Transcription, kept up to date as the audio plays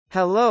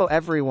Hello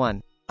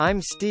everyone.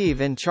 I'm Steve,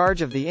 in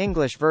charge of the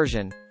English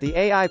version, the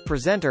AI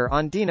presenter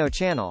on Dino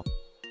Channel.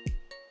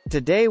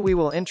 Today we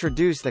will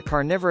introduce the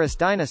carnivorous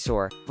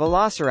dinosaur,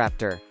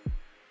 Velociraptor.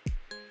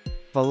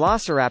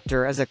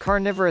 Velociraptor is a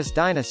carnivorous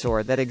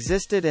dinosaur that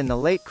existed in the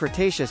late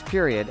Cretaceous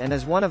period and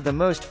is one of the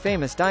most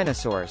famous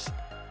dinosaurs.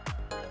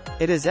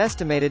 It is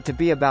estimated to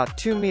be about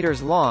 2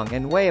 meters long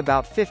and weigh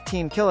about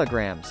 15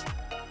 kilograms.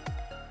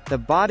 The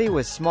body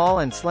was small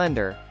and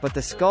slender, but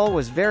the skull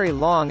was very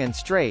long and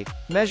straight,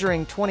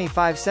 measuring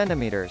 25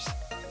 centimeters.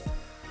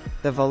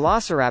 The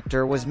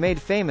Velociraptor was made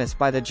famous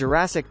by the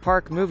Jurassic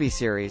Park movie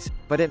series,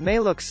 but it may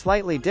look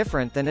slightly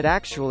different than it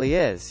actually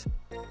is.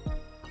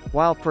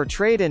 While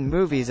portrayed in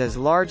movies as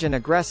large and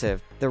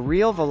aggressive, the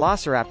real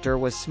Velociraptor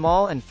was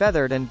small and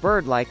feathered and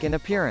bird-like in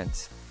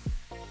appearance.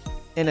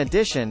 In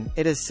addition,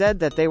 it is said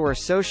that they were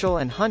social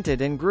and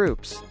hunted in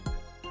groups.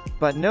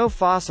 But no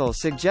fossils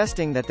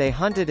suggesting that they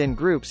hunted in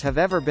groups have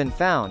ever been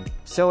found,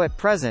 so at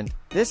present,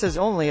 this is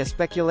only a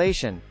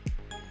speculation.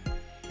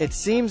 It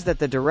seems that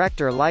the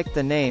director liked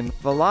the name,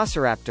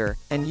 Velociraptor,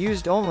 and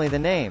used only the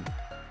name.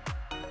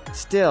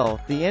 Still,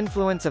 the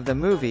influence of the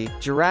movie,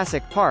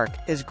 Jurassic Park,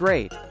 is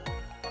great.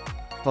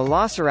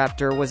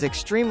 Velociraptor was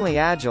extremely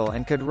agile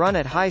and could run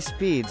at high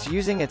speeds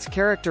using its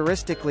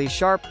characteristically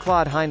sharp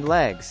clawed hind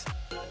legs.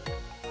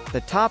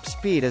 The top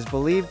speed is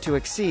believed to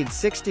exceed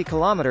 60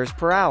 kilometers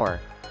per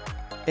hour.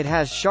 It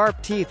has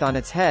sharp teeth on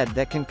its head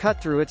that can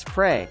cut through its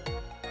prey.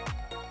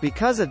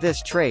 Because of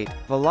this trait,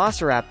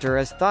 Velociraptor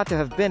is thought to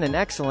have been an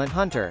excellent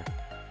hunter.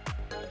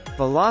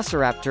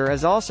 Velociraptor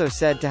is also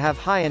said to have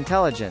high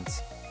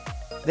intelligence.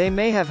 They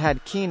may have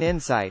had keen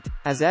insight,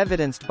 as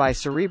evidenced by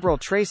cerebral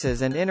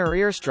traces and inner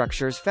ear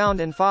structures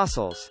found in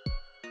fossils.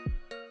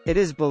 It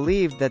is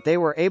believed that they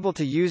were able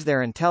to use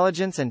their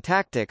intelligence and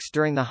tactics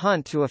during the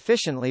hunt to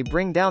efficiently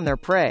bring down their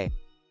prey.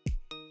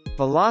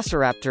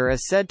 Velociraptor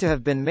is said to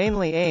have been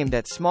mainly aimed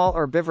at small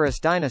herbivorous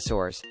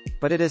dinosaurs,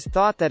 but it is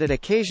thought that it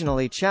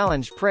occasionally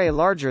challenged prey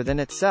larger than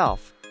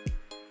itself.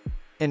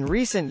 In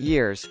recent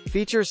years,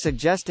 features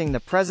suggesting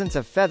the presence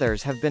of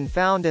feathers have been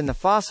found in the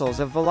fossils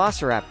of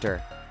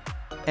Velociraptor.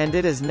 And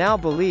it is now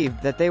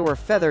believed that they were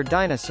feathered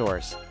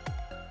dinosaurs.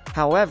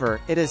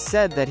 However, it is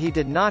said that he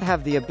did not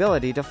have the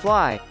ability to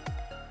fly.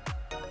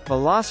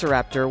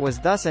 Velociraptor was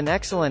thus an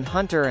excellent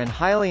hunter and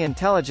highly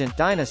intelligent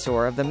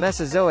dinosaur of the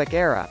Mesozoic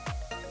era.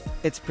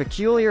 Its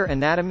peculiar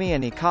anatomy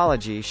and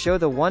ecology show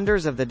the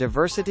wonders of the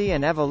diversity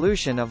and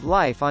evolution of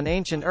life on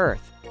ancient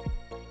Earth.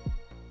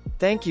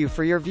 Thank you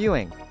for your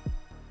viewing.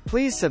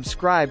 Please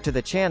subscribe to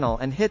the channel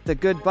and hit the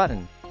good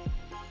button.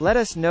 Let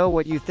us know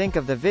what you think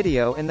of the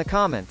video in the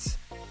comments.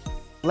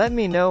 Let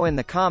me know in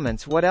the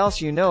comments what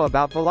else you know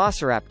about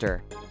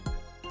Velociraptor.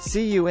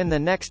 See you in the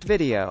next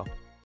video.